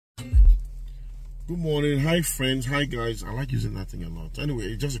Good morning. Hi, friends. Hi, guys. I like using that thing a lot.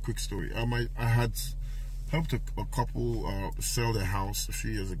 Anyway, just a quick story. I had helped a couple sell their house a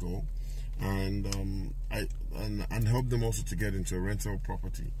few years ago, and I helped them also to get into a rental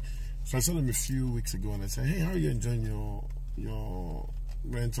property. So I saw them a few weeks ago, and I said, "Hey, how are you enjoying your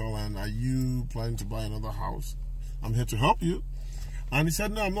rental? And are you planning to buy another house? I'm here to help you." And he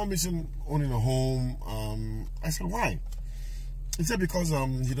said, "No, I'm not missing owning a home." I said, "Why?" He said because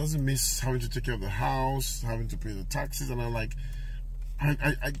he doesn't miss having to take care of the house, having to pay the taxes. And I'm like,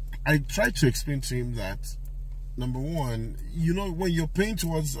 I tried to explain to him that, number one, when you're paying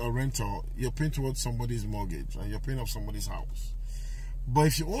towards a rental, you're paying towards somebody's mortgage and you're paying off somebody's house. But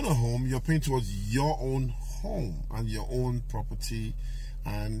if you own a home, you're paying towards your own home and your own property,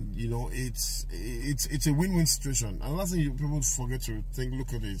 and it's a win-win situation. And last thing people forget to think,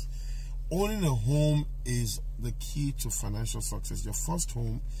 look at this. Owning a home is the key to financial success. Your first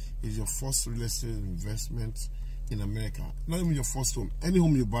home is your first real estate investment in America. Not even your first home. Any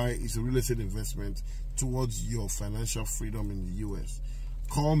home you buy is a real estate investment towards your financial freedom in the US.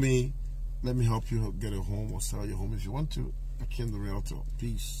 Call me. Let me help you get a home or sell your home if you want to. Akin The Realtor.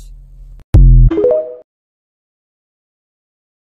 Peace.